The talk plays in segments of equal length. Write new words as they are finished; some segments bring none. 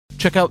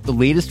check out the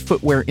latest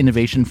footwear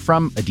innovation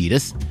from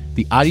Adidas,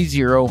 the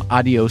Adizero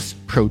Adios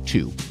Pro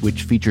 2,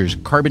 which features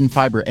carbon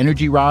fiber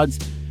energy rods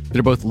that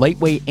are both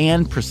lightweight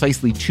and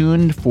precisely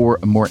tuned for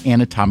a more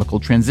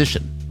anatomical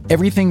transition.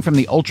 Everything from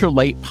the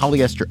ultra-light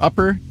polyester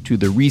upper to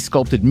the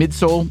resculpted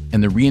midsole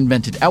and the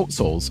reinvented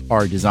outsoles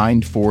are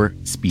designed for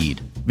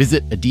speed.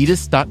 Visit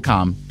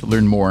adidas.com to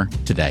learn more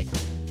today.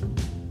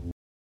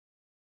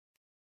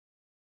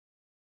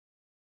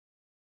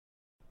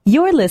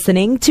 You're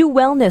listening to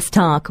Wellness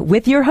Talk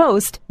with your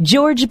host,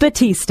 George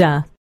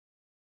Batista.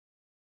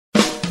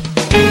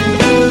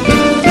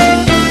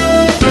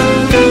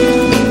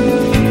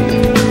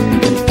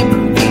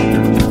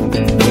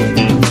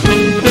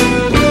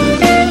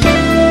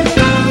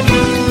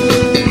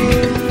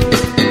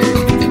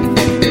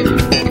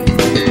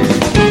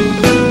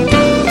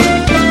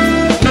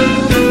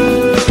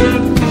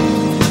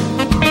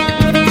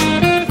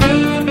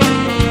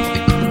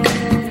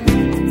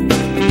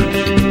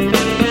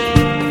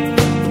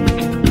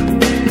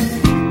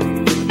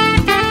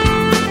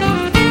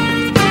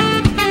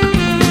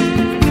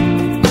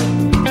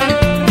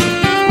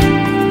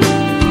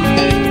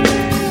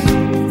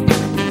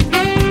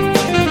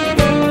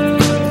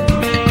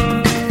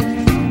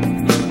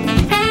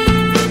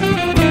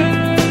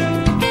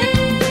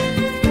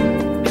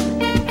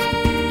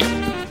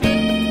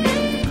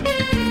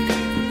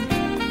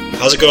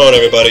 How's it going,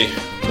 everybody?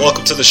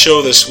 Welcome to the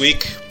show this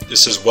week.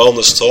 This is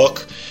Wellness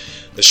Talk,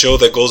 the show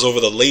that goes over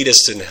the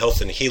latest in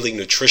health and healing,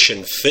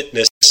 nutrition,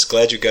 fitness.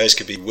 Glad you guys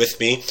could be with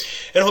me,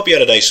 and I hope you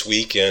had a nice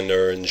week and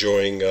are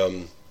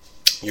enjoying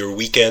your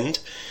weekend.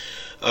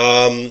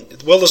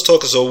 Wellness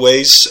Talk, as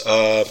always,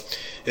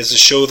 is a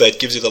show that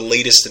gives you the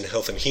latest in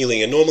health and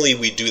healing, and normally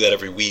we do that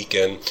every week,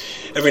 and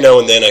every now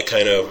and then I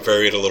kind of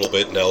vary it a little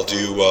bit, and I'll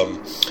do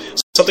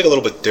something a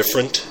little bit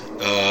different,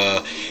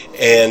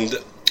 and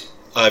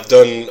I've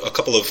done a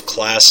couple of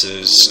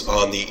classes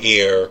on the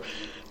air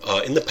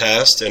in the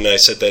past, and I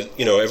said that,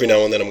 every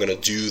now and then I'm going to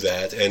do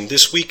that. And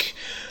this week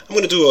I'm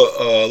going to do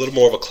a little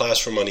more of a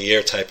classroom on the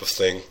air type of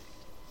thing,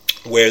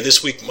 where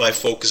this week my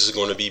focus is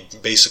going to be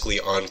basically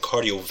on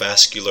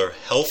cardiovascular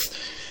health,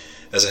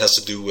 as it has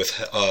to do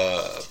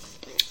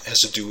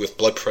with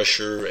blood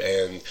pressure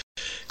and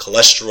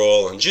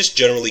cholesterol, and just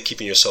generally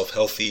keeping yourself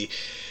healthy,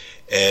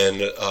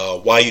 and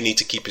why you need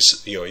to keep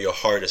your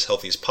heart as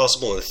healthy as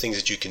possible, and the things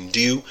that you can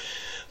do,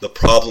 the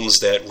problems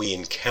that we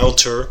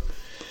encounter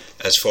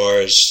as far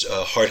as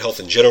heart health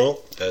in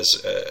general,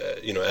 as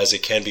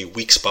it can be a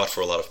weak spot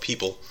for a lot of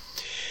people.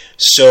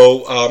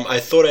 So I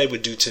thought I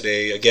would do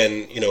today,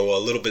 again, something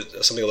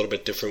a little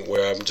bit different,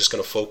 where I'm just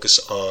going to focus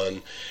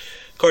on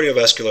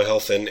cardiovascular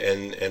health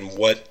and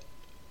what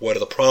are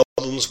the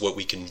problems, what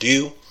we can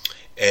do,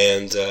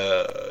 and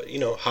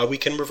how we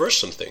can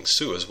reverse some things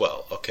too as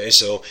well. Okay,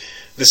 so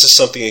this is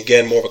something,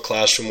 again, more of a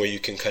classroom where you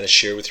can kind of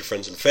share with your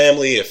friends and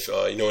family if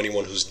you know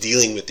anyone who's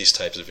dealing with these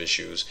types of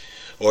issues,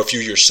 or if you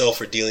yourself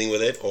are dealing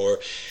with it, or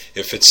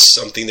if it's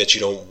something that you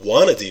don't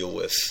want to deal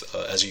with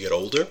as you get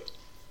older.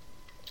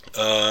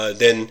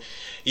 Then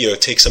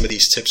take some of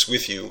these tips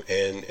with you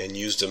and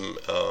use them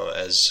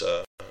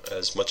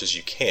as much as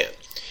you can.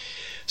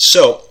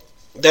 So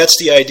that's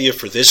the idea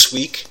for this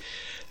week,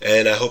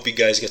 and I hope you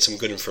guys get some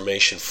good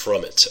information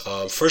from it.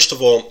 First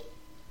of all,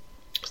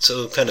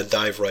 so kind of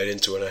dive right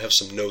into it. I have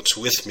some notes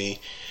with me,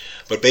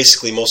 but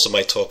basically most of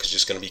my talk is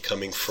just going to be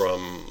coming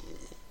from,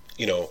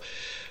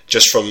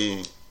 just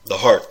from the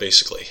heart,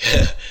 basically.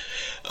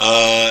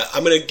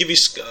 I'm going to give you,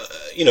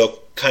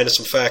 kind of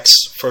some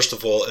facts, first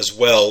of all, as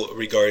well,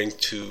 regarding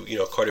to,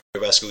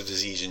 cardiovascular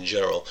disease in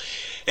general.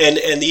 And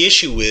the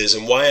issue is,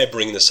 and why I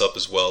bring this up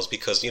as well, is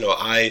because,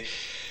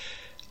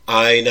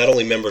 I not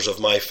only members of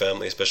my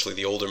family, especially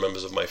the older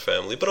members of my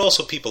family, but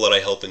also people that I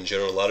help in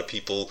general, a lot of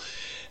people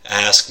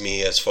ask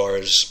me as far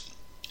as,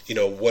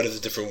 what are the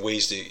different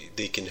ways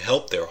they can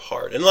help their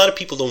heart. And a lot of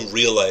people don't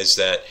realize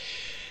that,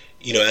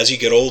 as you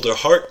get older,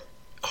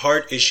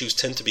 heart issues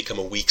tend to become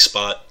a weak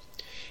spot.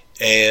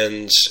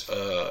 And,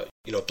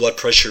 blood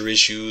pressure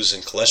issues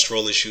and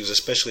cholesterol issues,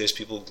 especially as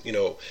people,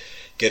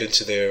 get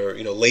into their,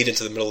 late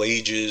into the middle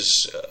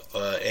ages.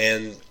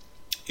 And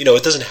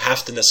it doesn't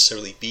have to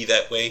necessarily be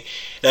that way.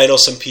 Now, I know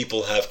some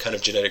people have kind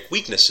of genetic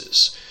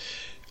weaknesses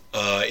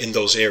in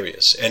those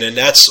areas. And then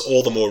that's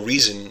all the more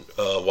reason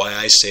why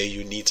I say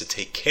you need to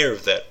take care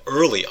of that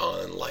early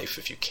on in life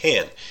if you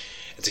can,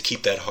 and to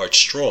keep that heart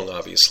strong,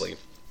 obviously.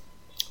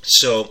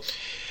 So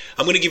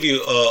I'm going to give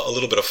you a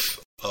little bit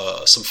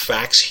of some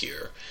facts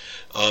here.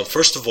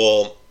 First of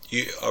all,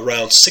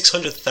 around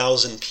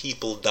 600,000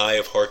 people die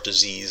of heart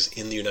disease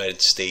in the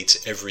United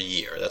States every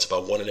year. That's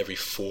about 1 in every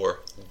 4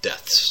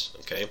 deaths.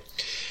 Okay,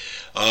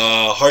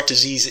 heart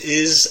disease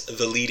is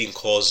the leading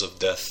cause of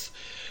death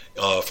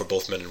for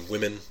both men and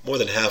women. More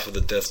than half of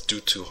the deaths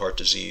due to heart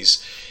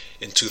disease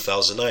in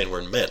 2009 were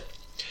in men.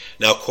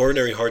 Now,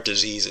 coronary heart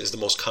disease is the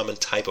most common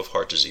type of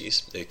heart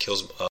disease. It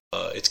kills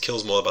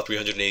more about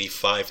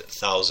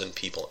 385,000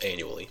 people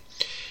annually.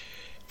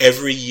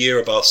 Every year,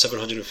 about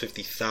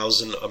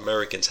 750,000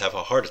 Americans have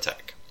a heart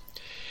attack.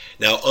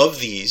 Now, of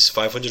these,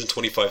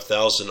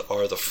 525,000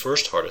 are the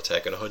first heart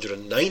attack, and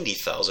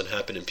 190,000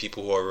 happen in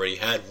people who already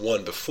had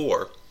one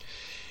before.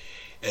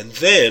 And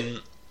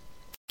then,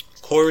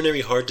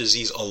 coronary heart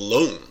disease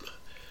alone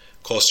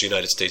costs the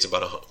United States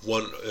about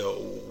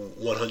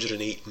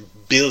 $108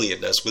 billion,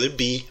 that's with a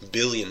B,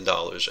 $billion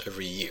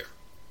every year.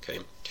 Okay.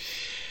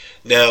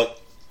 Now,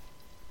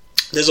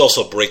 there's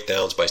also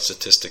breakdowns by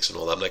statistics and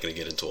all that. I'm not going to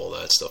get into all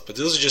that stuff, but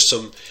those are just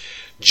some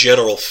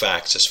general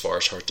facts as far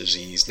as heart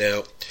disease.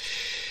 Now,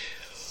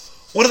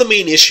 what are the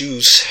main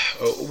issues?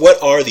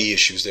 What are the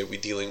issues that we're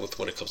dealing with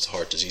when it comes to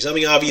heart disease? I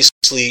mean,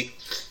 obviously,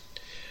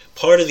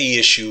 part of the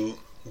issue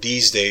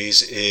these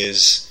days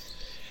is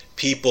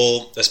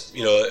people,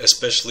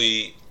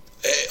 especially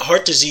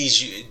heart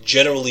disease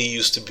generally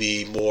used to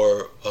be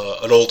more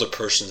an older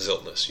person's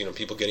illness. You know,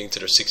 people getting to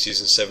their 60s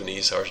and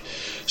 70s are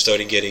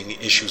starting getting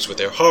issues with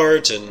their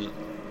heart and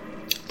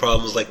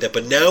problems like that.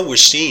 But now we're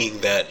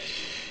seeing that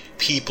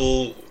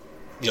people,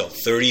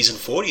 30s and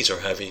 40s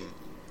are having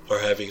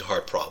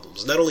heart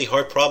problems. Not only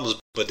heart problems,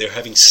 but they're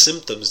having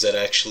symptoms that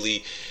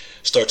actually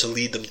start to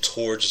lead them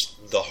towards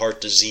the heart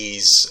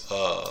disease.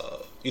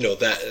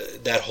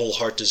 That whole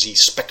heart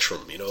disease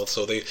spectrum.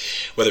 So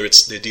whether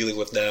they're dealing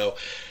with now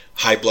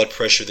high blood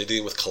pressure, they're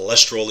dealing with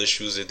cholesterol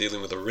issues, they're dealing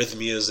with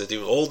arrhythmias, they're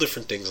dealing with all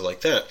different things like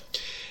that.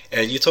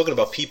 And you're talking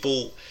about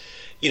people,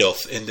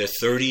 in their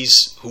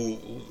 30s who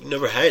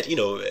never had,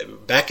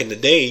 back in the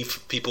day,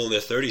 for people in their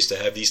 30s to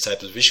have these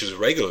types of issues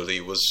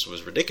regularly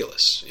was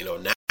ridiculous.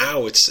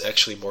 Now it's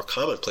actually more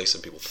commonplace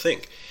than people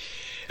think.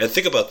 And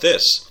think about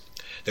this.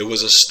 There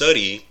was a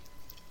study,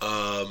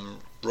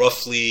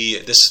 roughly,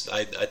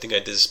 I think I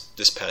did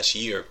this past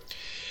year.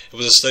 It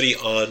was a study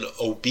on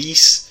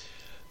obese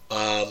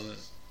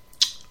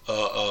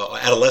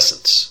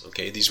adolescents.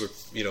 Okay, these were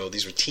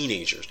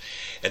teenagers,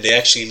 and they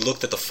actually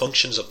looked at the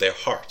functions of their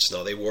hearts.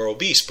 Now, they were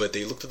obese, but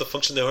they looked at the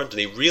function of their heart, and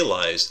they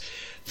realized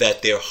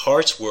that their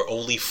hearts were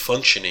only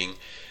functioning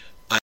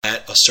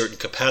at a certain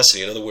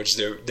capacity. In other words,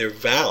 their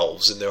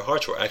valves in their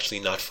hearts were actually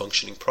not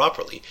functioning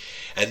properly,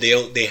 and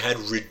they had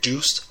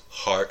reduced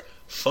heart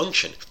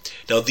function.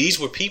 Now, these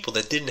were people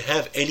that didn't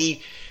have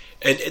any,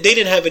 and they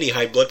didn't have any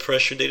high blood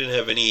pressure, they didn't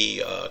have any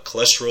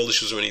cholesterol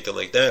issues or anything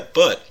like that,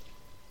 but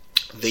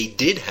they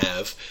did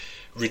have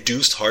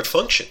reduced heart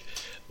function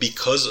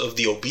because of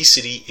the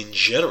obesity in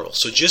general.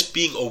 So just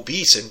being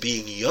obese and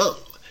being young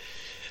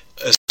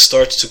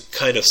starts to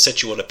kind of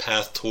set you on a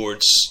path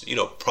towards,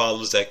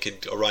 problems that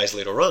could arise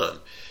later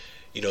on.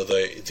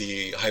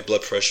 The high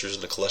blood pressures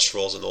and the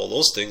cholesterols and all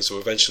those things will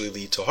eventually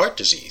lead to heart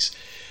disease.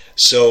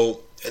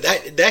 So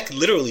that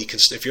literally,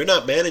 if you're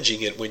not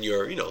managing it when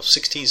you're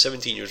 16,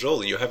 17 years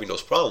old and you're having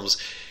those problems,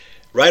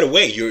 right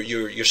away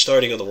you're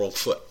starting on the wrong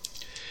foot.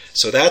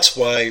 So that's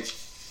why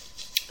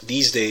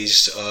these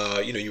days,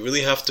 you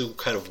really have to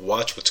kind of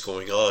watch what's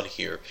going on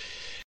here.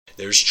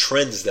 There's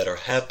trends that are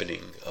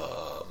happening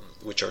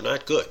which are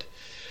not good.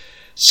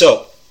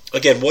 So,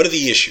 again, what are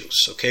the issues?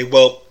 Okay,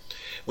 well,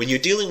 when you're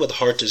dealing with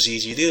heart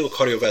disease, you're dealing with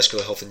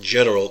cardiovascular health in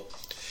general,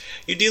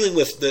 you're dealing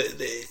with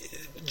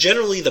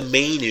generally the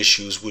main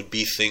issues would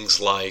be things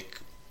like,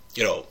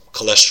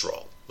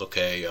 cholesterol.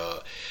 Okay,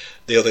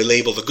 they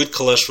label the good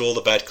cholesterol,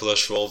 the bad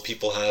cholesterol.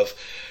 People have,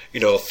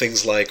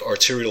 things like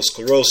arterial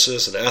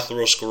sclerosis and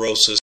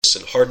atherosclerosis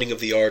and hardening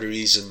of the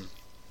arteries and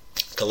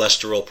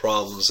cholesterol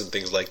problems and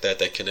things like that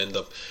can end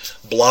up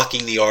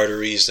blocking the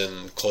arteries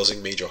and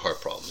causing major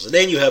heart problems. And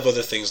then you have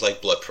other things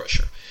like blood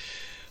pressure.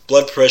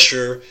 Blood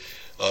pressure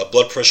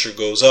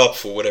goes up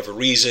for whatever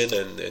reason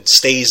and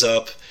stays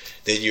up.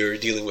 Then you're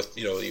dealing with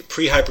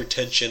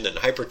pre-hypertension and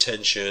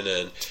hypertension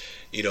and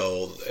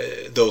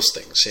those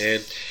things.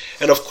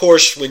 And of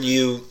course,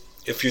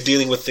 if you're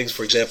dealing with things,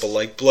 for example,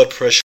 like blood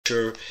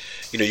pressure,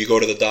 you go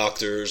to the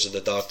doctors, and the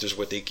doctors,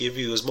 what they give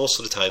you is most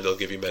of the time they'll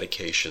give you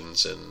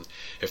medications, and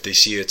if they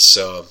see it's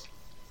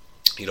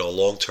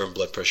long-term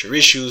blood pressure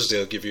issues,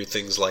 they'll give you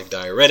things like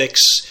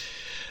diuretics.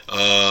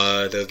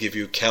 They'll give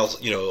you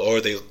or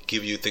they'll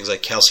give you things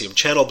like calcium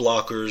channel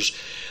blockers.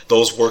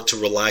 Those work to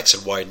relax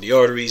and widen the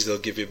arteries. They'll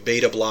give you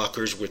beta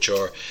blockers, which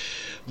are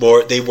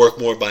they work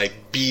more by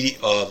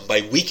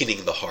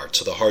weakening the heart,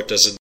 so the heart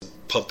doesn't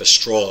pump as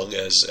strong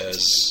as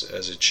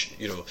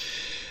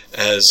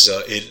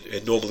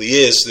it normally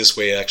is. This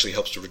way, it actually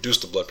helps to reduce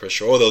the blood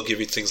pressure. Or they'll give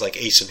you things like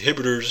ACE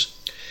inhibitors,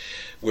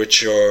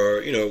 which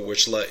are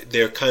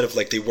they're kind of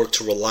like they work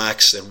to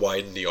relax and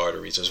widen the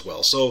arteries as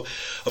well. So,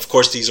 of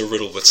course, these are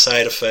riddled with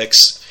side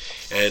effects,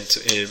 and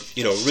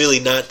really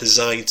not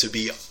designed to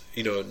be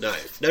not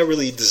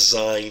really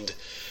designed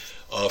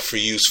for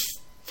use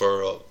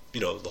for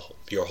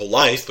your whole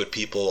life, but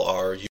people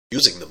are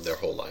using them their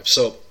whole life.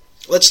 So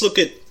let's look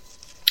at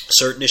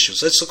certain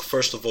issues. Let's look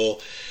first of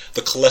all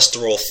the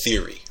cholesterol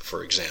theory,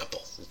 for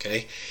example.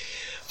 Okay,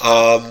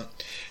 the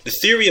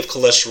theory of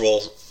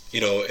cholesterol,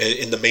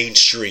 in the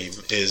mainstream,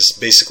 is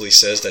basically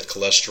says that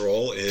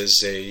cholesterol is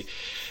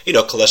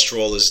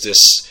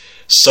this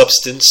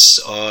substance,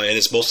 and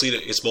it's mostly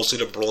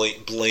to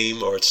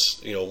blame, or it's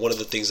one of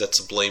the things that's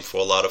to blame for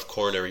a lot of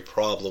coronary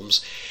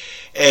problems.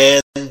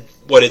 And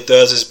what it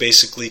does is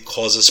basically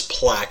causes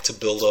plaque to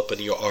build up in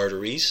your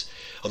arteries,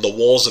 on the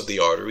walls of the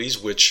arteries,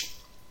 which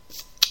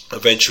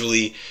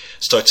eventually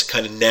starts to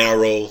kind of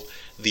narrow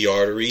the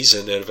arteries,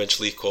 and then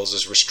eventually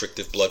causes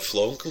restrictive blood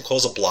flow and can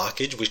cause a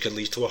blockage, which can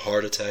lead to a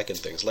heart attack and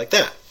things like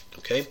that.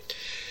 Okay,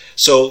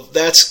 so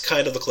that's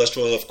kind of the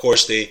cholesterol. And of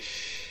course, they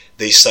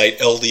cite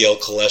LDL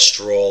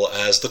cholesterol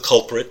as the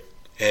culprit,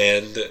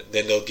 and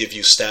then they'll give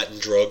you statin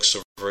drugs,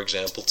 so for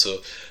example,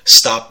 to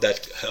stop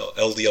that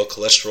LDL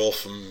cholesterol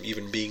from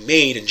even being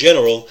made in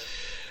general,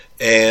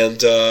 and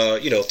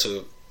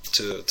to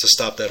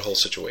stop that whole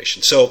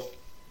situation. So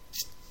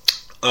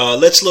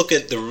let's look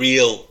at the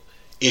real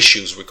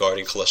issues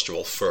regarding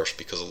cholesterol first,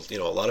 because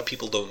a lot of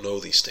people don't know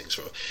these things.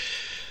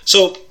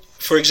 So,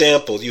 for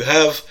example, you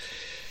have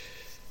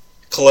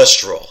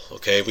cholesterol.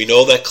 Okay, we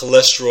know that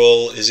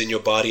cholesterol is in your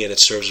body and it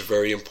serves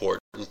very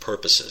important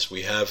purposes.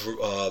 We have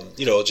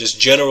just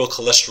general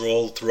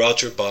cholesterol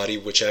throughout your body,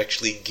 which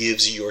actually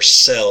gives your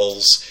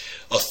cells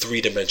a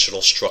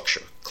three-dimensional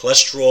structure.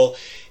 Cholesterol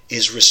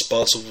is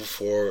responsible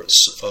for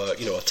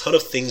a ton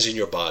of things in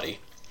your body.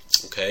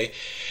 Okay,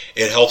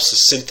 it helps to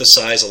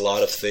synthesize a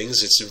lot of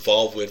things. It's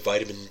involved with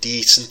vitamin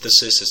D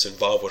synthesis. It's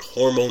involved with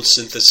hormone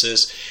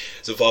synthesis.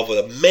 It's involved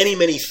with many,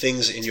 many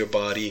things in your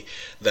body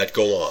that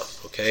go on.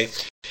 Okay,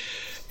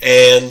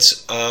 and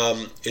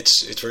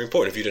it's very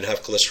important. If you didn't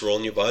have cholesterol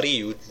in your body,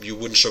 you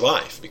wouldn't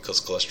survive,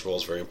 because cholesterol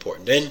is very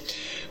important. Then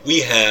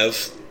we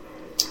have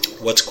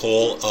what's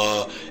called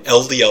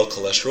LDL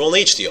cholesterol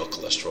and HDL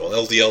cholesterol.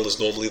 LDL is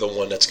normally the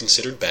one that's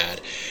considered bad.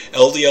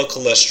 LDL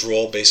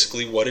cholesterol,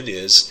 basically what it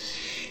is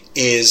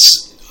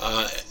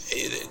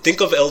think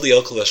of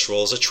LDL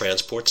cholesterol as a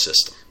transport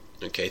system.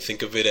 Okay,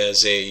 think of it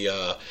as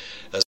a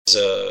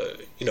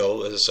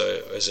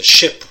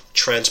ship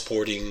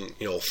transporting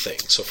thing.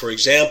 So, for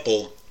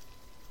example,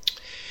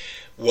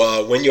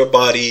 when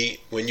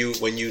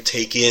you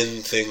take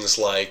in things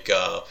like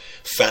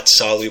fat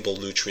soluble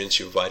nutrients,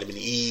 your vitamin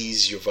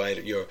E's, your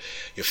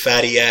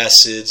fatty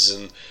acids,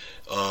 and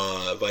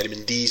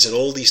vitamin D's, and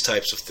all these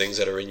types of things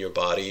that are in your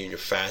body, and your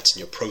fats and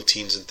your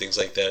proteins and things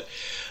like that,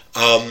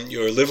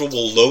 your liver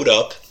will load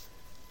up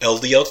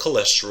LDL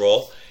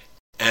cholesterol,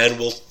 and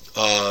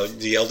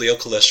the LDL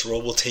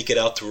cholesterol will take it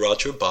out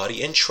throughout your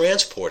body and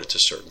transport it to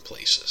certain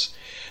places.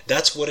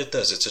 That's what it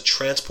does. It's a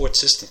transport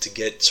system to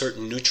get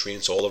certain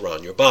nutrients all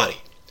around your body.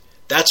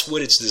 That's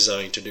what it's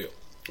designed to do.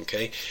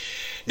 Okay?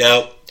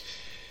 Now,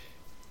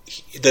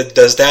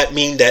 does that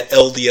mean that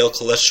LDL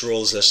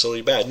cholesterol is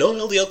necessarily bad? No,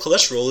 LDL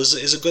cholesterol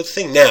is a good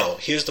thing. Now,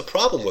 here's the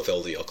problem with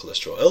LDL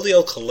cholesterol.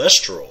 LDL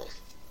cholesterol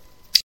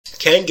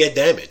can get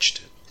damaged.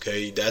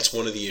 Okay, that's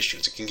one of the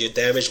issues. It can get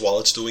damaged while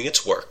it's doing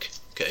its work.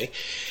 Okay,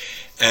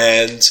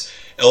 and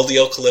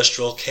LDL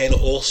cholesterol can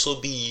also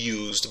be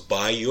used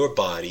by your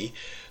body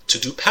to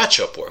do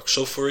patch-up work.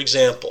 So, for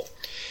example,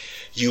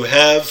 you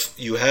have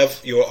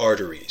your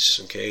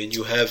arteries. Okay, and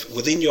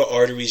within your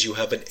arteries you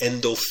have an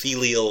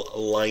endothelial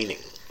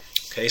lining.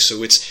 Okay,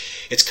 so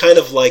it's kind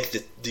of like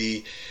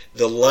the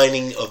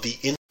lining of the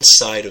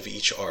inside of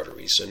each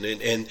arteries,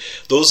 and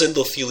those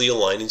endothelial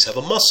linings have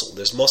a muscle.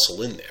 There's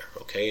muscle in there.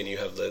 Okay, and you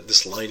have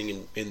this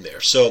lining in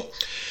there. So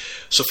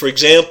for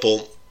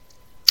example,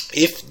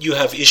 if you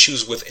have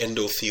issues with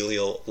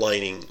endothelial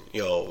lining,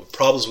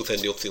 problems with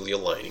endothelial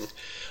lining,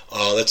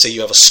 let's say you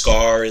have a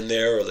scar in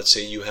there, or let's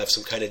say you have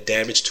some kind of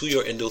damage to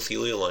your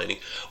endothelial lining,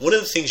 one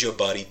of the things your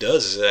body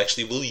does is it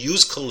actually will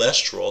use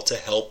cholesterol to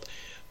help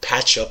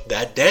patch up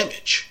that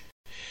damage.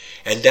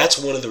 And that's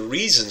one of the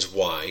reasons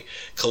why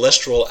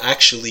cholesterol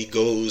actually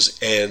goes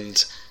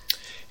and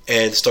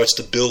starts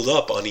to build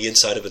up on the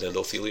inside of an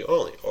endothelial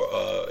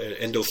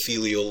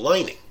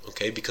lining,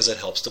 okay, because it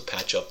helps to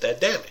patch up that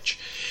damage.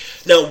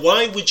 Now,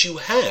 why would you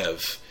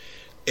have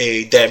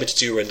a damage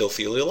to your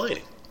endothelial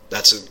lining?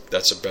 That's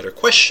a better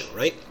question,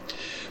 right?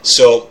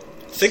 So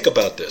think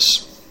about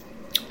this.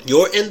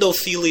 Your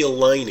endothelial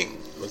lining,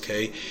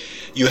 okay,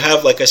 you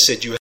have, like I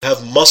said, you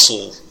have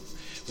muscle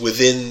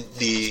within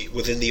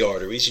the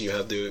arteries, and you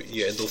have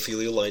your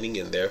endothelial lining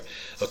in there.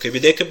 Okay,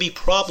 but there could be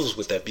problems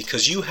with that,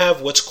 because you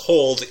have what's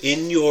called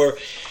in your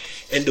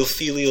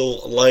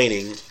endothelial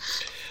lining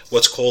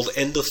what's called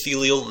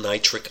endothelial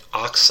nitric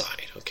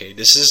oxide. Okay,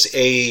 this is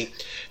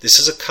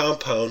a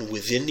compound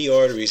within the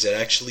arteries that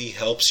actually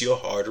helps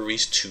your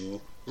arteries to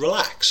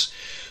relax.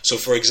 So,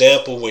 for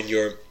example, when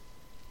you're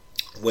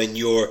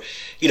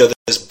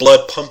there's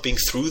blood pumping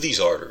through these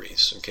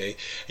arteries, okay,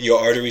 and your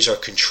arteries are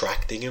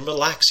contracting and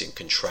relaxing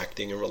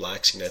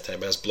that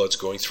time as blood's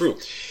going through.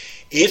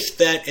 If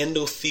that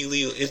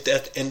endothelial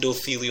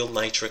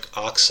nitric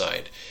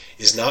oxide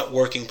is not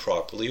working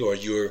properly, or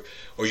you're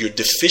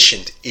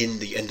deficient in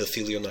the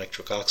endothelial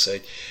nitric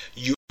oxide,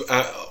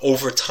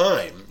 over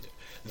time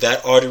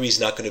that artery is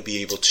not going to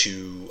be able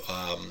to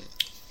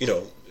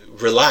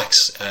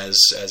relax as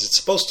it's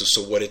supposed to.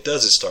 So what it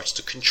does is starts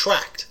to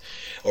contract,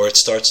 or it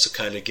starts to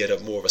kind of get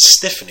more of a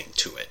stiffening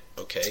to it.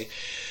 Okay,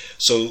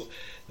 so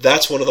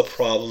that's one of the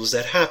problems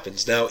that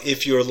happens. Now,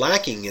 if you're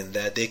lacking in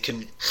that, there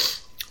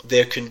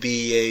can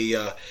be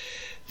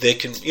they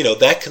can,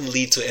 that can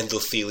lead to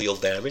endothelial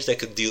damage. That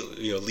could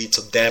lead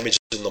to damage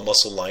in the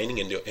muscle lining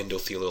and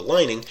endothelial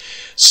lining.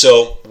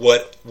 So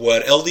what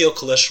LDL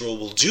cholesterol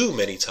will do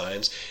many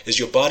times is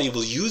your body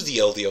will use the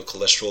LDL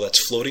cholesterol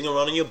that's floating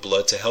around in your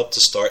blood to help to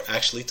start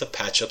actually to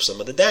patch up some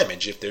of the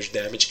damage if there's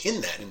damage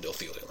in that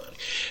endothelial lining.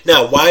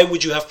 Now, why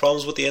would you have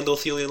problems with the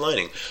endothelial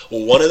lining?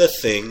 Well, one of the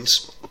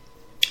things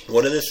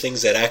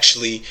that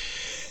actually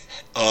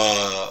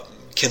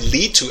can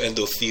lead to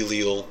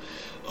endothelial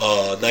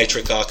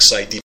nitric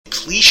oxide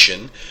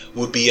depletion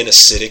would be an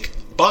acidic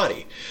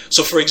body.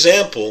 So, for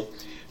example,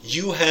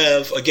 you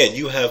have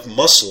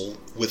muscle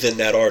within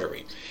that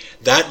artery.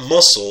 That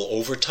muscle,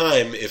 over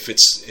time, if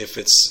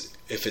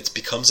it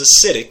becomes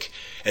acidic,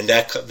 and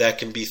that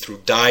can be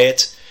through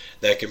diet,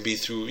 that can be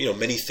through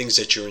many things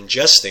that you're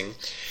ingesting.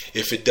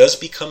 If it does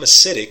become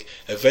acidic,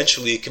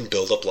 eventually it can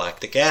build up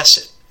lactic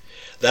acid.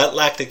 That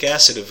lactic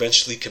acid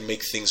eventually can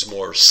make things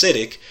more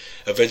acidic,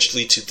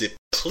 eventually to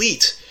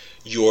deplete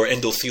your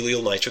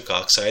endothelial nitric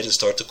oxide and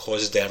start to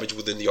cause damage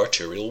within the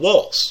arterial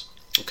walls.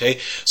 Okay,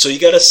 so you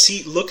got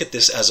to look at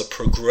this as a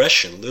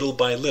progression, little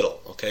by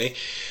little. Okay,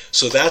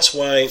 so that's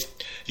why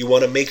you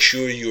want to make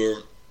sure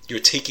you're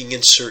taking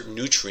in certain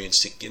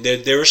nutrients.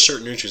 There are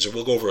certain nutrients, and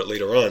we'll go over it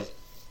later on.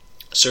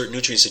 Certain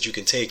nutrients that you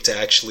can take to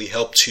actually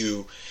help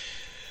to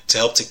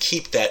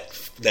keep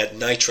that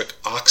nitric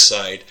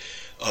oxide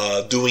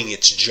doing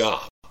its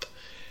job.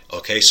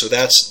 Okay, so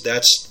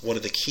that's one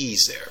of the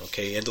keys there.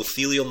 Okay,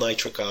 endothelial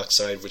nitric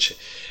oxide, which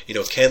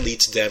can lead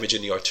to damage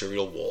in the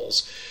arterial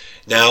walls.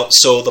 Now,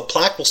 so the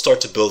plaque will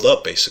start to build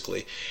up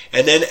basically,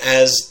 and then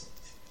as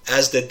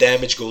the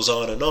damage goes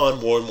on and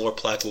more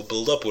plaque will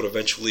build up, which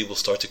eventually will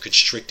start to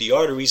constrict the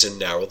arteries and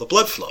narrow the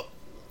blood flow.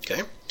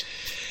 Okay,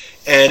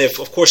 and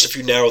if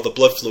you narrow the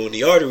blood flow in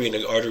the artery, and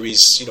the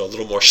artery's a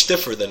little more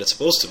stiffer than it's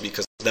supposed to be,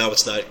 because now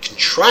it's not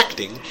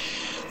contracting,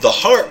 the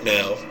heart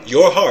now,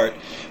 your heart,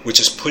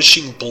 which is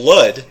pushing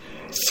blood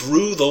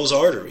through those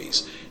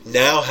arteries,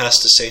 now has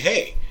to say,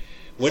 hey,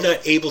 we're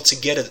not able to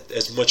get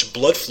as much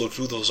blood flow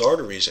through those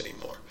arteries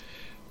anymore.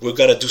 We're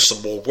going to do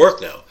some more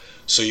work now.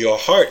 So your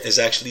heart is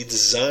actually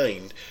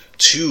designed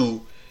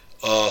to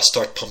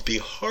start pumping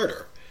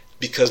harder.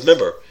 Because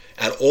remember,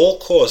 at all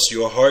costs,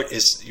 your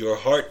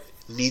heart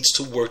needs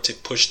to work to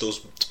push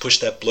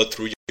that blood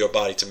through your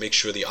body to make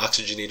sure the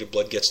oxygenated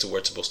blood gets to where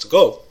it's supposed to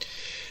go.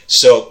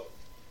 So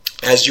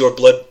as your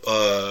blood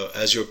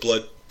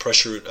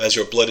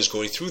is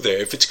going through there,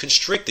 if it's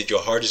constricted,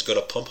 your heart is going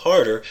to pump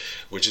harder,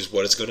 which is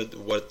what's going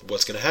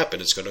to happen.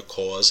 It's going to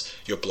cause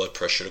your blood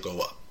pressure to go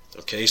up.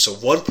 Okay, so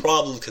one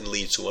problem can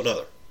lead to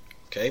another.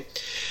 Okay,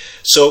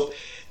 so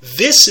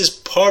this is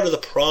part of the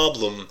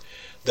problem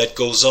that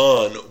goes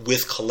on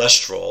with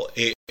cholesterol,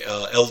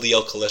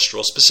 LDL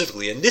cholesterol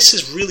specifically, and this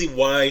is really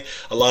why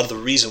a lot of the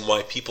reason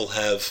why people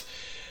have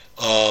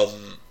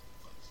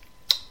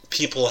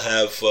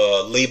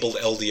labeled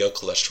LDL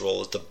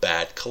cholesterol as the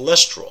bad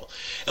cholesterol.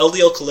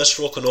 LDL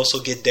cholesterol can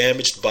also get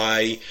damaged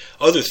by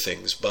other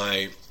things,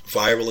 by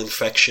viral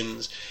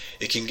infections.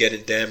 It can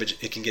get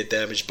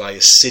damaged by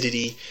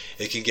acidity.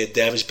 It can get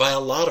damaged by a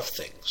lot of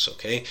things.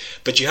 Okay,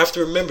 but you have to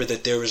remember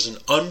that there is an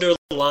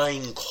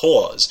underlying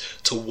cause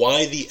to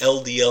why the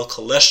LDL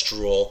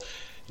cholesterol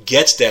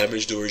gets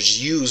damaged or is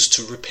used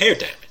to repair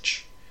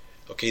damage.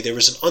 Okay, there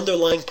is an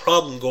underlying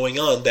problem going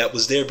on that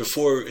was there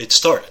before it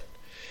started.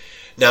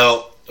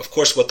 Now, of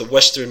course, what the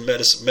Western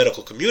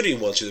medical community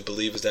wants you to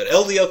believe is that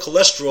LDL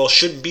cholesterol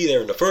shouldn't be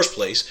there in the first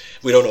place.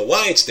 We don't know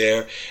why it's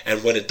there,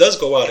 and when it does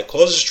go out, it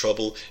causes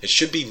trouble. It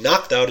should be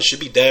knocked out. It should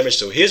be damaged.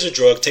 So here's a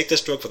drug. Take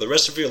this drug for the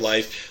rest of your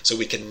life so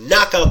we can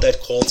knock out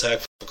that call tag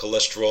for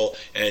cholesterol,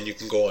 and you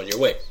can go on your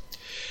way.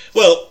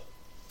 Well,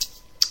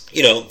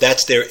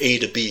 that's their A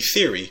to B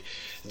theory.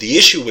 The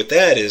issue with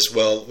that is,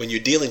 well, when you're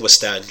dealing with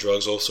statin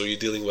drugs, also you're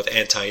dealing with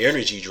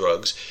anti-energy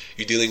drugs.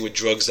 You're dealing with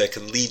drugs that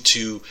can lead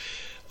to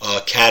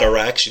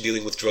cataracts. You're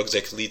dealing with drugs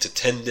that can lead to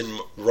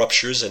tendon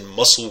ruptures and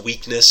muscle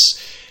weakness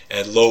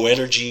and low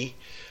energy,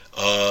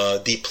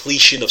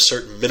 depletion of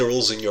certain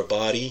minerals in your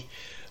body,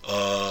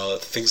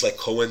 things like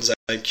coenzyme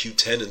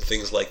Q10 and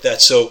things like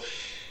that. So,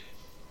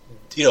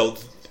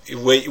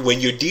 when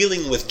you're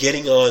dealing with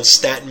getting on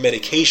statin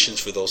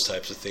medications for those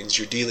types of things,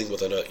 you're dealing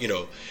with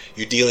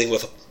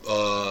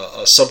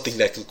something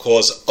that can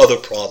cause other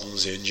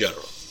problems in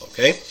general.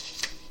 Okay,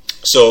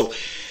 so.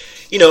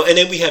 And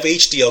then we have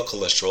HDL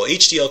cholesterol.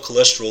 HDL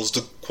cholesterol is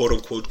the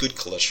quote-unquote good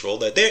cholesterol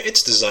that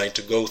it's designed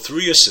to go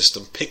through your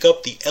system, pick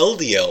up the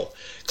LDL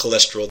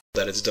cholesterol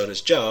that it's done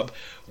its job,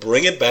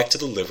 bring it back to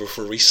the liver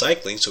for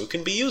recycling so it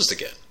can be used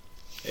again.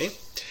 Okay?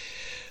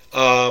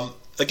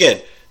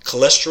 Again,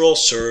 cholesterol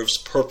serves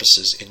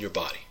purposes in your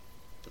body.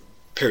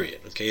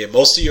 Period. Okay, and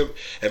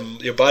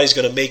your body's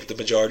going to make the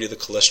majority of the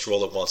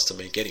cholesterol it wants to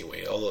make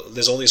anyway. Although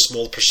there's only a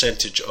small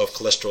percentage of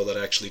cholesterol that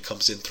actually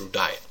comes in through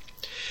diet.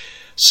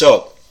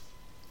 So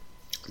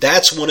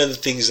that's one of the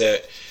things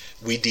that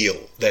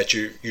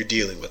you're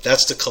dealing with.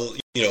 That's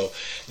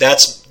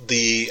that's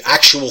the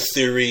actual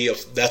theory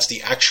that's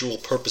the actual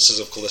purposes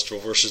of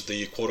cholesterol versus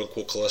the quote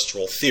unquote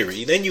cholesterol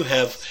theory. Then you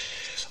have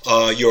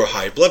your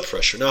high blood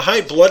pressure. Now,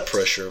 high blood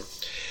pressure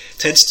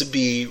tends to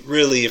be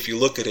really, if you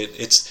look at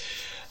it,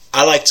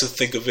 I like to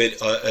think of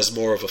it as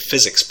more of a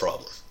physics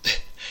problem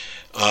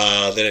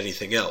than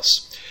anything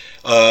else.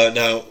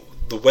 Now,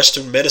 the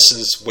Western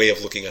medicine's way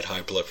of looking at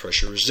high blood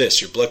pressure is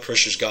this: your blood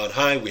pressure's gone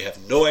high. We have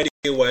no idea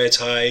why it's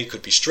high. It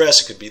could be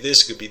stress. It could be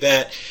this. It could be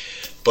that.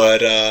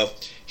 But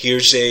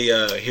here's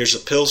a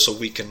pill so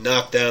we can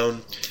knock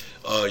down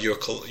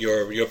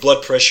your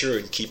blood pressure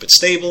and keep it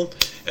stable,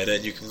 and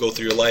then you can go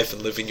through your life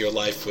and living your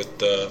life with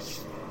the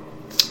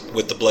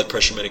blood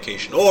pressure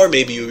medication. Or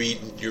maybe you're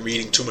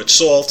eating too much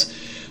salt,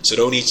 so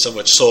don't eat so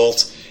much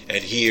salt.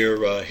 And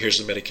here's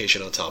the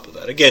medication on top of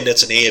that. Again,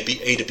 that's an A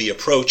to B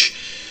approach.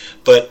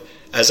 But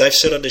as I've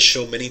said on this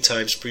show many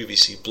times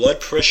previously,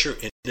 blood pressure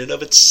in and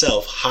of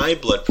itself, high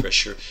blood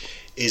pressure,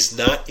 is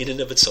not in and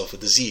of itself a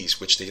disease,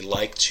 which they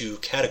like to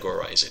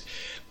categorize it.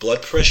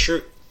 Blood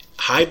pressure,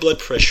 high blood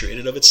pressure in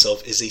and of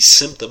itself is a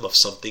symptom of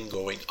something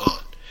going on.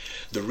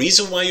 The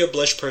reason why your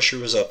blood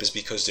pressure is up is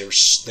because there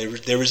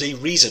is a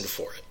reason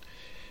for it.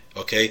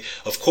 Okay?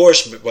 Of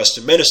course,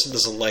 Western medicine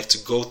doesn't like to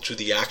go through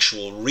the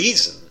actual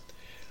reason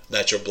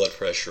that your blood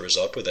pressure is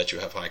up or that you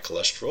have high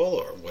cholesterol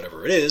or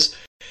whatever it is.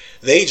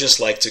 They just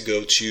like to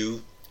go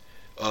to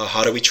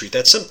how do we treat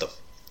that symptom.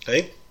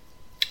 Okay?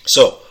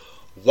 So,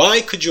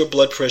 why could your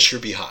blood pressure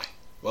be high?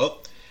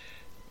 Well,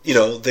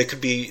 there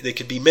could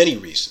be many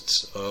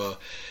reasons.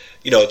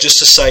 Just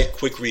to cite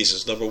quick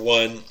reasons. Number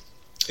one,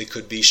 it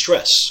could be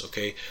stress.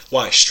 Okay?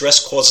 Why?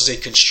 Stress causes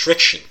a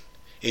constriction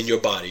in your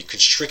body. It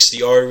constricts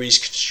the arteries,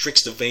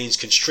 constricts the veins,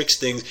 constricts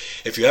things.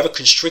 If you have a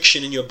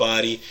constriction in your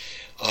body,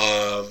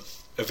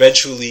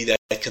 eventually that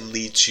can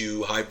lead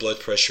to high blood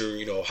pressure,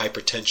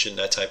 hypertension,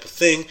 that type of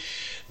thing,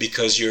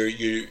 because you're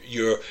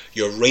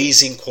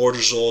raising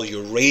cortisol,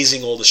 you're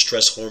raising all the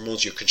stress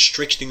hormones, you're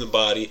constricting the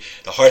body.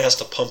 The heart has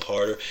to pump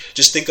harder.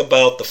 Just think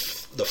about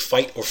the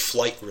fight or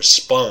flight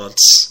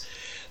response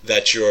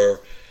that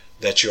your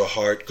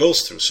heart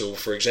goes through. So,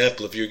 for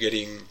example, if you're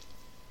getting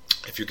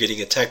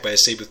attacked by a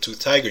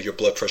saber-toothed tiger, your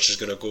blood pressure is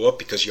going to go up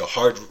because your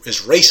heart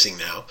is racing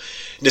now.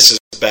 And this is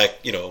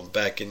back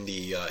in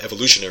the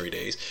evolutionary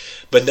days.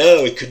 But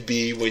now it could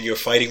be when you're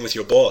fighting with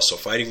your boss or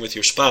fighting with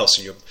your spouse,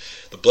 and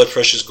the blood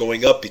pressure is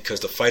going up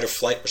because the fight or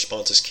flight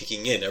response is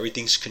kicking in.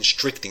 Everything's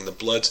constricting. The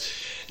blood's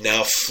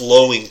now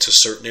flowing to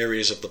certain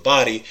areas of the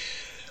body,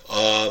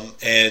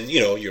 and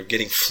you're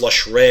getting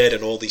flush red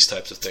and all these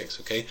types of things.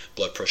 Okay,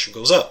 blood pressure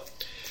goes up.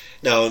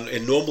 Now,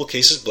 in normal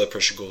cases, blood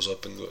pressure goes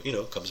up and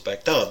comes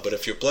back down. But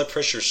if your blood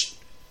pressure's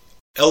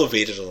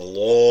elevated on a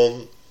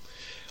long,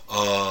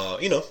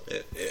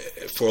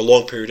 for a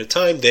long period of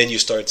time, then you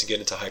start to get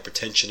into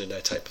hypertension and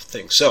that type of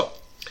thing. So,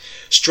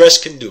 stress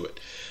can do it.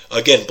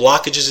 Again,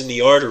 blockages in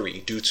the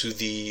artery due to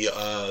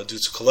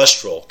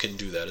cholesterol can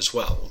do that as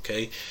well.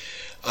 Okay.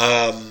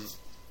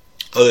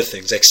 Other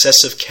things,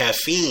 excessive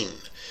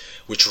caffeine,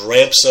 which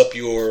ramps up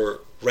your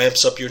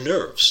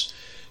nerves,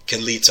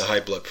 can lead to high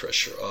blood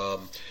pressure.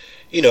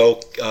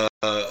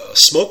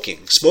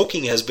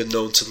 Smoking has been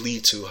known to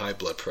lead to high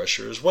blood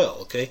pressure as well.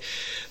 Okay,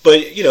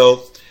 but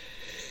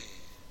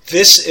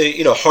this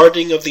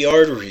hardening of the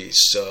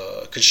arteries,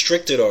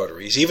 constricted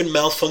arteries, even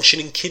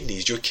malfunctioning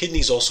kidneys. Your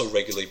kidneys also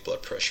regulate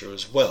blood pressure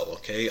as well.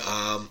 Okay,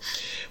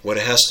 when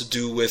it has to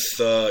do with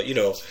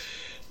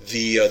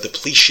the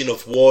depletion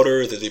of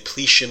water, the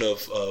depletion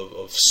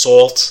of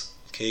salt,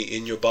 okay,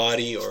 in your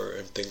body,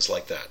 and things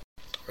like that.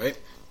 Right,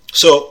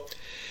 so.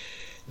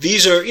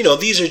 These are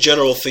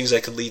general things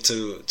that can lead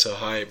to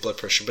high blood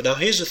pressure. But now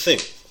here's the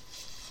thing.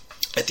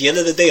 At the end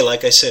of the day,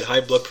 like I said,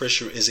 high blood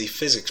pressure is a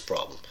physics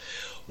problem.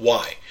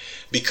 Why?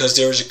 Because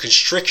there is a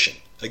constriction.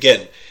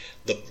 Again,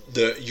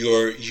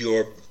 your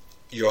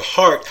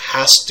heart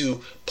has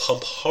to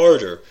pump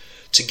harder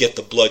to get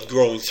the blood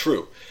going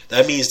through.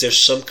 That means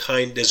there's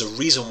a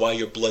reason why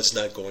your blood's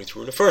not going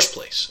through in the first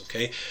place.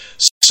 Okay?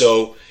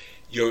 So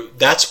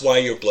that's why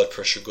your blood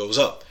pressure goes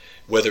up.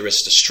 Whether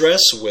it's the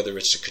stress, whether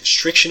it's the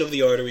constriction of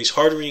the arteries,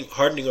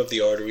 hardening of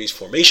the arteries,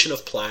 formation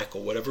of plaque,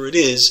 or whatever it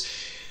is,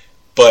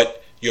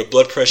 but your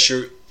blood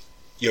pressure,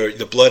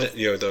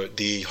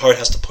 the heart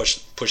has to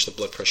push the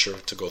blood pressure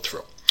to go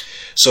through.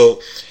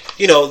 So,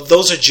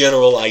 those are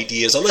general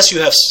ideas. Unless you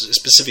have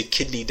specific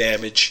kidney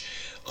damage,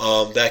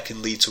 that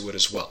can lead to it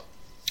as well.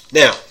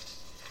 Now,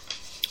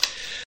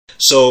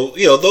 so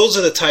those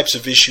are the types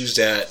of issues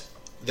that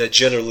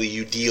generally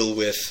you deal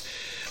with.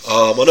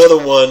 Another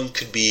one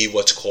could be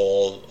what's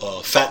called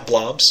fat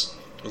blobs,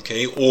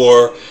 okay,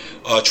 or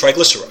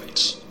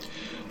triglycerides.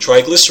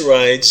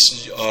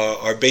 Triglycerides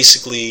are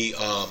basically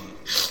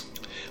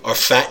are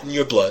fat in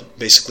your blood,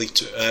 basically,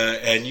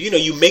 and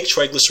you make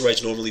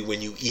triglycerides normally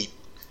when you eat,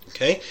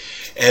 okay,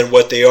 and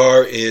what they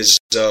are is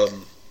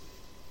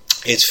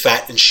it's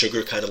fat and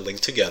sugar kind of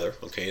linked together,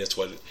 okay, that's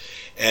what.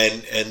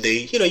 And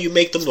they, you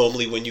make them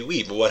normally when you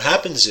eat. But what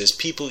happens is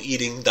people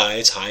eating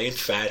diets high in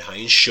fat, high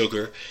in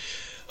sugar.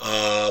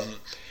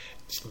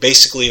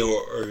 Basically,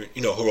 or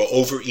who are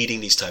overeating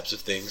these types of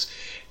things,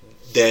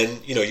 then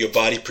your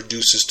body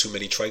produces too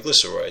many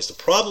triglycerides. The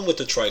problem with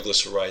the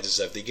triglycerides is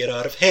that if they get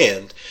out of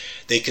hand,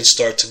 they can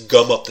start to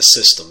gum up the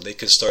system. They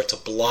can start to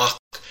block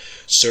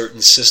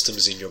certain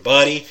systems in your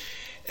body,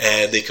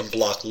 and they can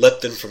block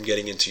leptin from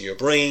getting into your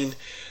brain.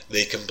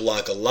 They can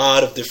block a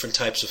lot of different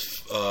types of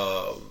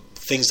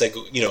things that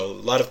a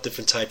lot of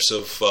different types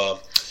of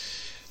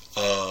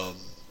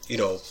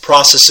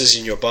processes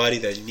in your body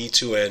that you need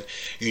to, and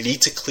you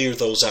need to clear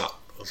those out.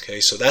 Okay,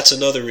 so that's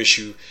another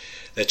issue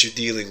that you're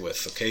dealing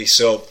with. Okay,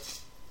 so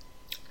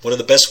one of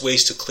the best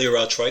ways to clear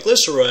out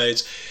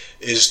triglycerides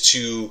is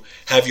to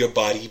have your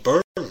body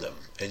burn them,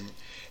 and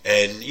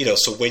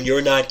so when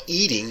you're not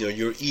eating, or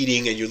you're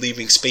eating and you're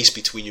leaving space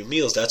between your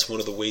meals, that's one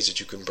of the ways that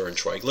you can burn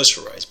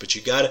triglycerides. But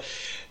you gotta,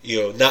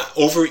 not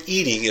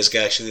overeating is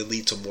actually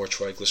lead to more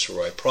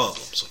triglyceride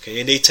problems. Okay,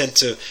 and they tend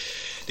to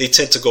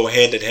go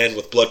hand in hand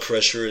with blood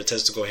pressure. It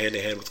tends to go hand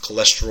in hand with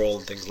cholesterol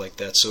and things like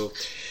that. So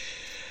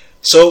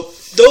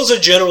those are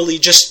generally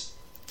just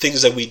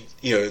things that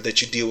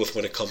that you deal with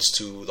when it comes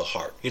to the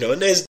heart.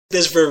 And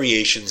there's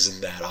variations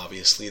in that.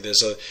 Obviously,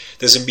 there's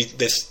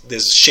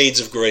shades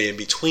of gray in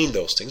between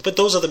those things, but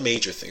those are the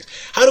major things.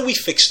 How do we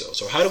fix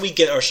those, or how do we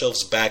get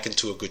ourselves back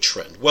into a good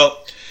trend?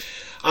 Well,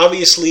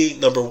 obviously,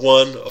 number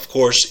one, of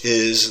course,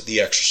 is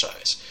the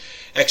exercise.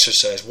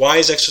 Exercise. Why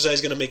is exercise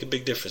going to make a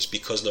big difference?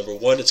 Because number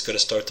one, it's going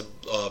to start to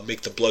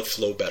make the blood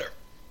flow better.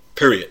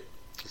 Period.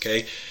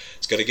 Okay,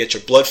 it's going to get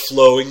your blood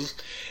flowing.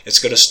 It's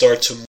going to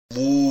start to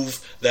move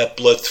that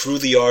blood through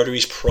the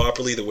arteries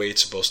properly, the way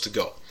it's supposed to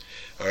go.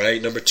 All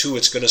right. Number two,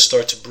 it's going to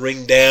start to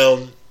bring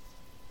down,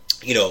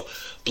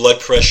 blood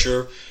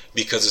pressure,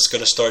 because it's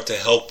going to start to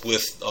help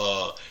with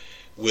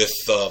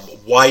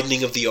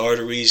widening of the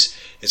arteries.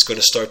 It's going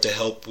to start to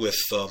help with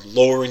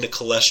lowering the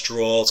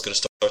cholesterol. It's going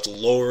to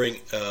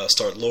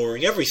start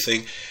lowering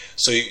everything.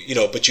 So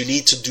but you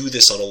need to do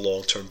this on a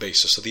long-term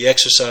basis. So the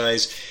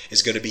exercise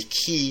is going to be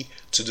key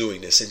to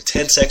doing this.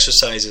 Intense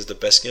exercise is the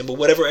best game, but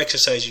whatever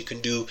exercise you can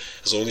do,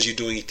 as long as you're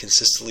doing it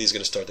consistently, is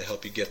going to start to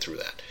help you get through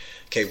that.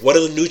 Okay, what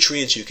are the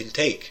nutrients you can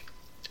take?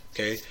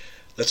 Okay,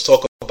 let's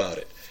talk about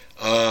it.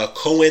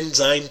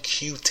 Coenzyme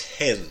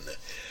Q10,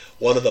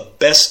 one of the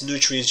best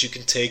nutrients you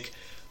can take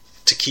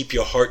to keep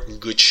your heart in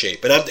good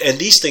shape. And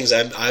these things,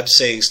 I'm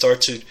saying,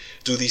 start to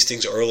do these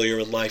things earlier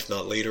in life,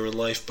 not later in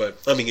life. But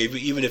I mean,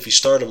 even if you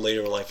start them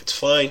later in life, it's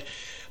fine.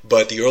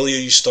 But the earlier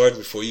you start,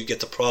 before you get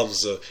the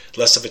problems, the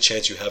less of a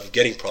chance you have of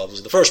getting problems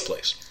in the first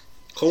place.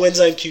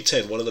 Coenzyme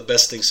Q10, one of the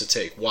best things to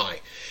take. Why?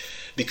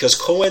 Because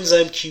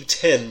coenzyme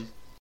Q10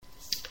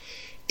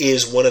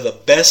 is one of the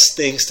best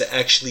things to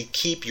actually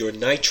keep your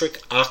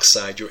nitric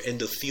oxide, your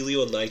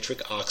endothelial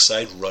nitric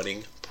oxide,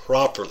 running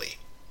properly.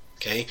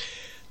 Okay?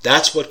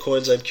 That's what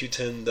coenzyme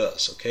Q10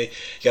 does. Okay?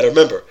 You got to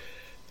remember,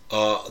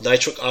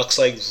 nitric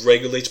oxide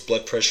regulates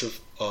blood pressure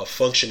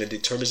function and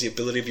determines the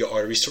ability of your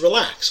arteries to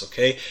relax.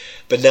 Okay?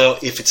 But now,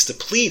 if it's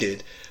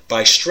depleted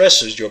by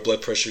stressors, your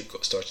blood pressure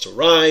starts to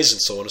rise,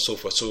 and so on and so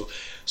forth. So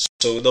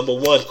number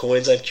one,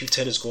 coenzyme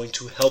Q10 is going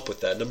to help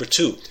with that. Number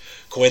two,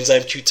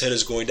 coenzyme Q10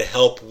 is going to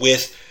help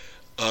with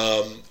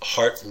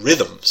heart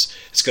rhythms.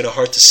 It's going to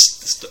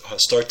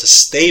start to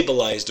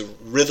stabilize the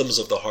rhythms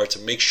of the heart to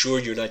make sure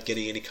you're not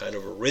getting any kind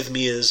of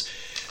arrhythmias,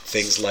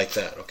 things like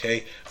that.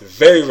 Okay,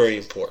 very, very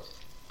important.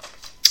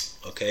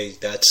 Okay,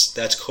 that's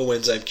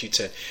coenzyme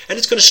Q10, and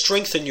it's going to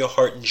strengthen your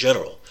heart in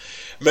general.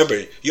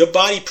 Remember, your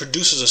body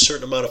produces a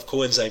certain amount of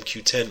coenzyme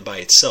Q10 by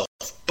itself,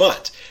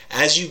 but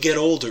as you get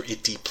older,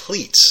 it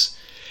depletes.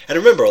 And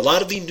remember, a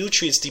lot of the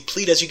nutrients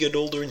deplete as you get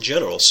older in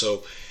general.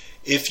 So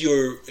if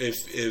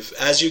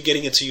as you're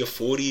getting into your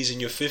 40s and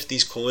your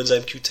 50s,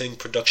 coenzyme Q10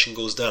 production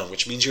goes down,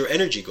 which means your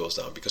energy goes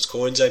down, because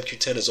coenzyme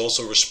Q10 is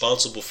also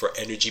responsible for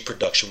energy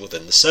production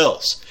within the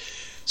cells.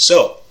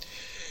 So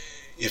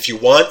if you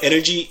want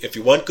energy, if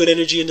you want good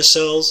energy in the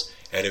cells,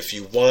 and if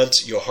you want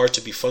your heart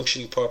to be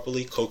functioning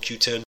properly,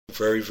 CoQ10,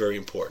 very, very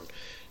important.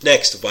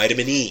 Next,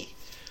 vitamin E.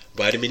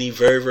 Vitamin E,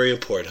 very, very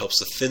important. Helps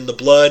to thin the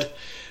blood.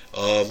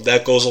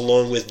 That goes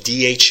along with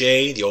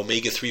DHA, the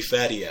omega-3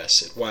 fatty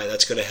acid. Why?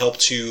 That's going to help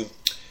to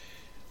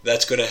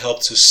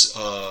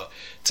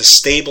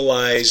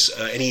stabilize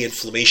any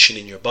inflammation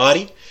in your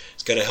body.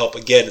 It's going to help,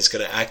 again, it's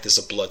going to act as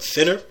a blood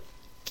thinner.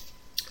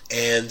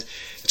 And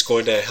it's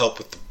going to help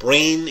with the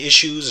brain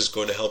issues. It's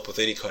going to help with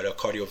any kind of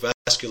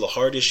cardiovascular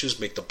heart issues,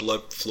 make the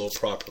blood flow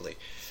properly.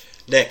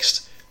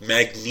 Next,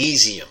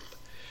 magnesium.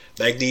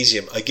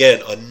 Magnesium,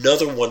 again,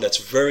 another one that's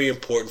very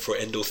important for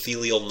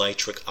endothelial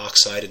nitric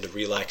oxide and the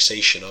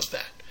relaxation of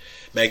that.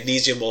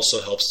 Magnesium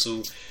also helps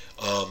to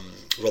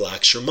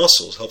relax your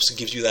muscles, helps to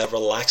give you that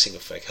relaxing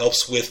effect,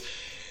 helps with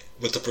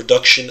the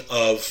production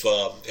of,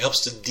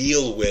 helps to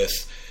deal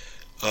with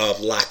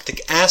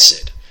lactic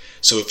acid.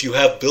 So if you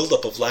have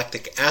buildup of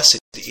lactic acid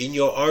in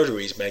your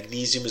arteries,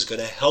 magnesium is going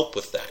to help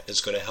with that.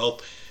 It's going to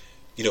help,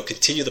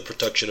 continue the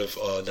production of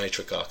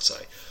nitric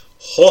oxide.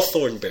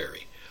 Hawthorn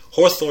berry,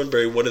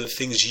 one of the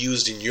things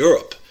used in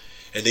Europe,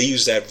 and they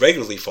use that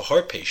regularly for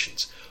heart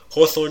patients.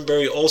 Hawthorn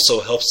berry also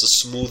helps to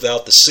smooth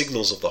out the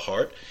signals of the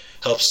heart,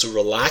 helps to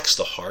relax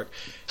the heart,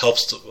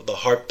 helps the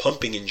heart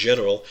pumping in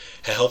general,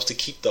 and helps to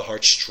keep the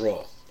heart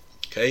strong.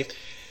 Okay,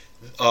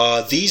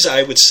 these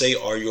I would say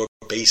are your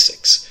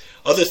basics.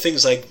 Other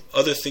things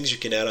you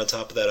can add on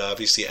top of that,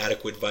 obviously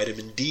adequate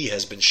vitamin D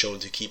has been shown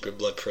to keep your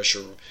blood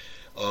pressure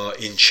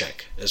in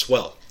check as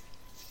well.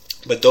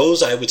 But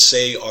those I would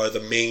say are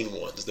the main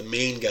ones, the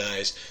main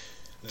guys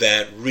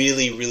that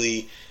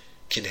really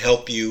can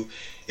help you.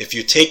 If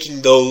you're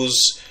taking those,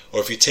 or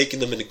if you're taking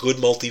them in a good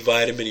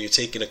multivitamin, you're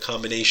taking a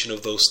combination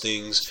of those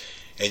things,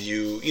 and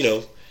you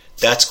know,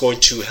 that's going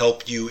to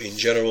help you in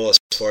general as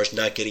far as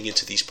not getting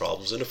into these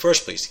problems in the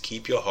first place, to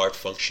keep your heart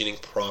functioning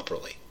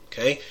properly.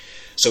 Okay?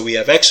 So we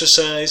have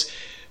exercise,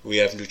 we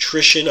have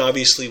nutrition,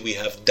 obviously we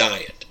have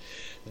diet.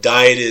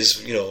 Diet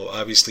is,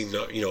 obviously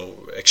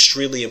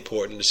extremely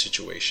important in the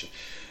situation.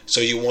 So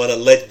you want to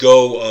let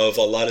go of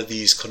a lot of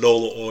these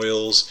canola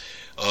oils.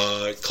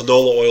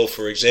 Canola oil,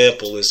 for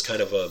example, is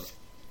kind of a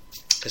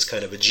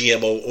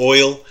GMO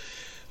oil.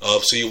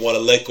 So you want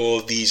to let go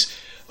of these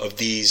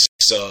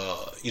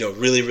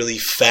really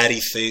fatty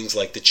things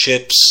like the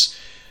chips,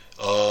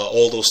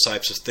 all those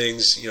types of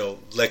things.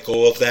 Let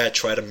go of that.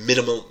 Try to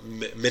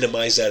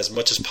minimize that as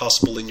much as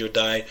possible in your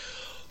diet.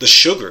 The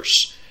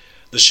sugars,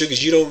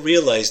 you don't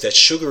realize that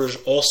sugar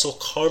also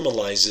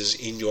caramelizes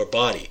in your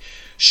body.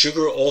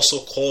 Sugar also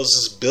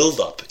causes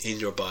buildup in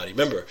your body.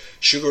 Remember,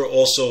 sugar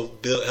also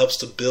helps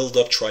to build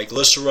up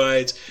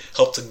triglycerides,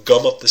 help to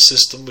gum up the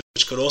system,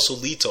 which can also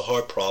lead to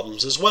heart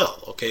problems as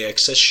well. Okay,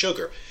 excess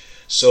sugar.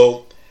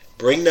 So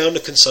bring down the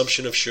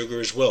consumption of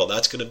sugar as well.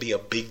 That's going to be a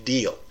big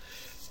deal.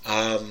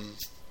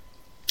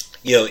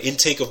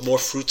 Intake of more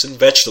fruits and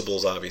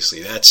vegetables,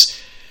 obviously.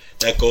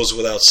 That goes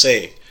without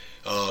saying.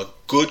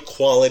 Good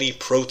quality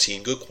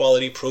protein. Good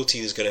quality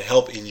protein is going to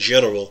help in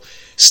general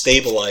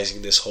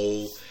stabilizing this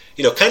whole,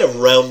 kind of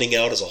rounding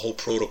out as a whole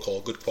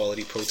protocol. Good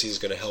quality protein is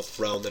going to help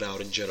round it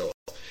out in general.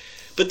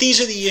 But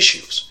these are the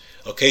issues.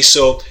 Okay,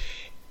 so,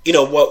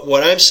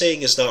 what I'm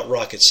saying is not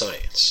rocket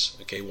science.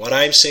 Okay, what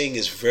I'm saying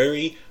is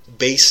very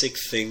basic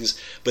things,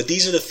 but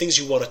these are the things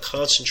you want to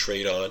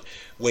concentrate on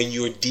when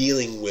you're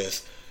dealing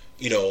with,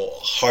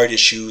 heart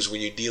issues,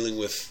 when you're dealing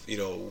with,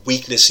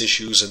 weakness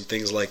issues and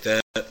things like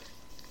that.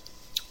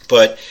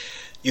 But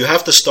you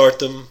have to start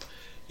them,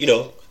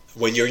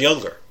 when you're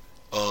younger,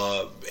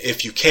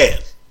 if you can.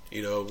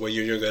 When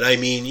you're younger. And I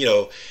mean,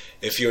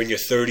 if you're in your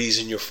 30s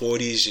and your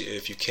 40s,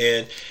 if you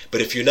can.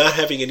 But if you're not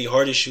having any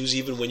heart issues,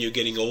 even when you're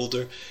getting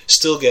older,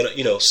 still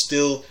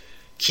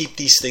keep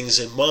these things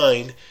in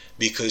mind,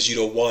 because you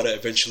don't want to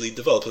eventually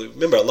develop.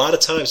 Remember, a lot of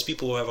times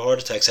people who have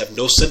heart attacks have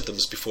no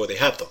symptoms before they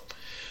have them.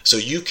 So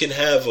you can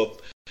have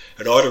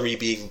an artery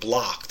being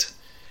blocked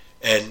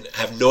and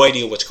have no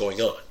idea what's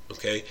going on,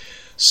 okay,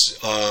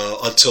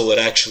 until it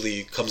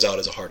actually comes out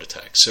as a heart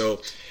attack.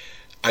 So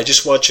I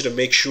just want you to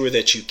make sure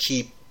that you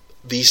keep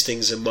these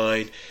things in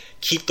mind.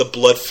 Keep the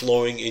blood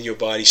flowing in your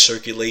body,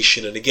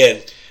 circulation. And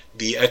again,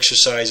 the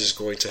exercise is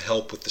going to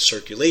help with the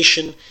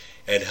circulation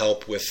and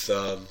help with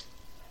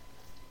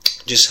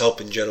just help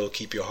in general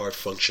keep your heart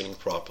functioning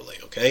properly,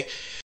 okay?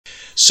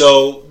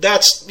 So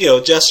that's,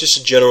 just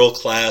a general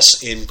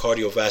class in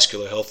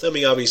cardiovascular health. I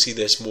mean, obviously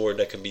there's more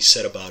that can be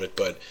said about it,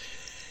 but,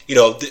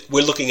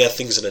 we're looking at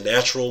things in a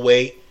natural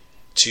way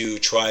to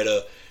try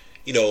to,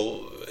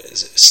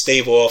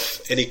 stave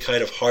off any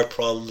kind of heart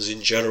problems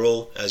in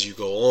general as you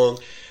go along.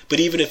 But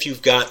even if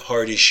you've got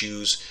heart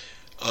issues,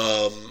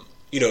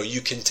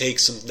 you can take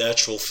some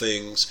natural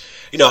things.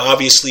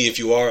 Obviously, if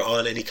you are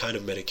on any kind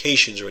of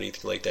medications or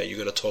anything like that, you're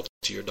going to talk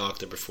to your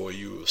doctor before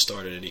you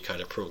started any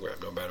kind of program,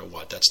 no matter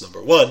what. That's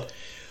number one.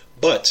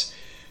 But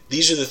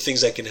these are the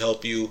things that can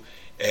help you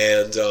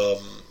and,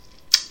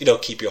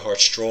 keep your heart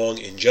strong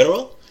in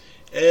general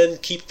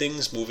and keep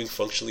things moving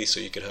functionally so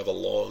you can have a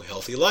long,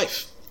 healthy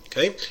life.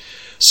 Okay?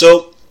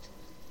 So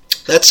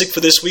that's it for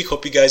this week.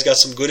 Hope you guys got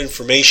some good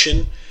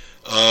information.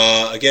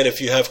 Again, if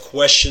you have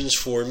questions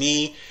for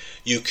me,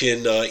 you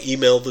can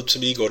email them to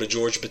me. Go to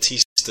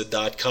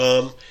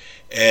georgebatista.com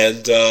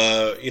and,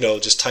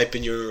 just type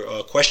in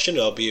your question.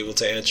 I'll be able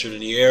to answer it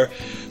in the air.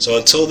 So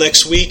until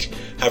next week,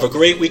 have a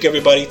great week,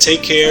 everybody.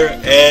 Take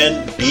care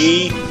and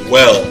be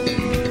well.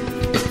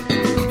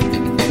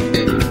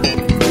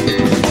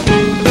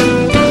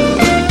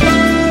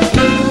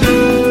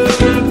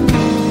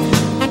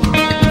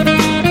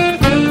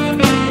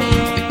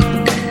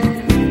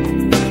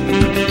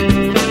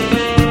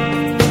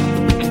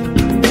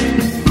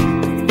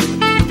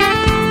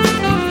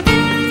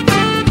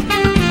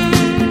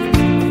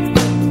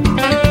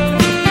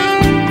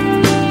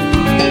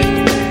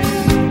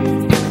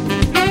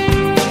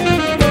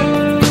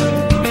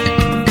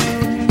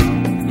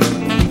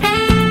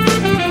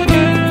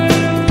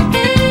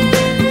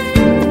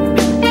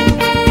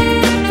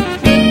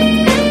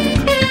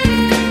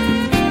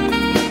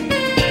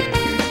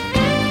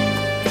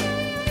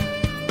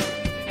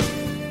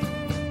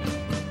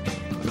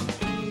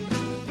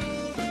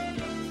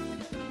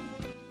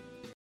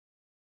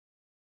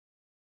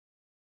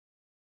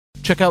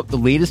 Check out the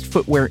latest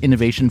footwear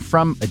innovation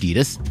from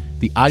Adidas,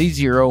 the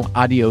Adizero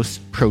Adios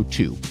Pro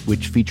 2,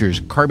 which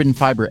features carbon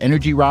fiber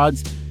energy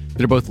rods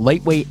that are both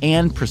lightweight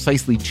and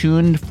precisely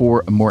tuned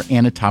for a more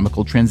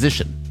anatomical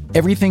transition.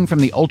 Everything from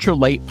the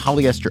ultra-light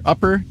polyester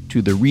upper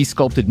to the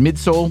re-sculpted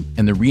midsole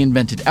and the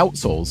reinvented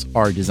outsoles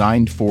are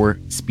designed for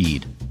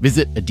speed.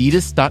 Visit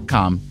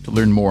adidas.com to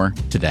learn more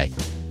today.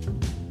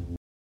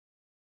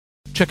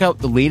 Check out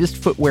the latest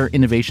footwear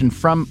innovation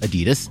from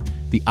Adidas,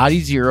 the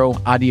Adizero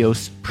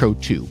Adios Pro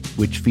 2,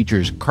 which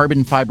features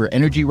carbon fiber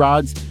energy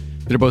rods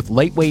that are both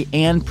lightweight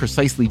and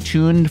precisely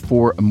tuned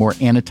for a more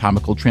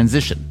anatomical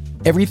transition.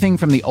 Everything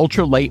from the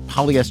ultra-light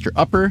polyester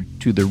upper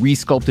to the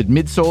re-sculpted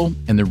midsole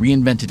and the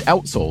reinvented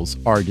outsoles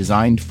are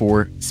designed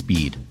for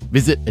speed.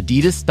 Visit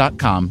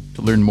adidas.com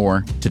to learn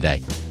more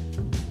today.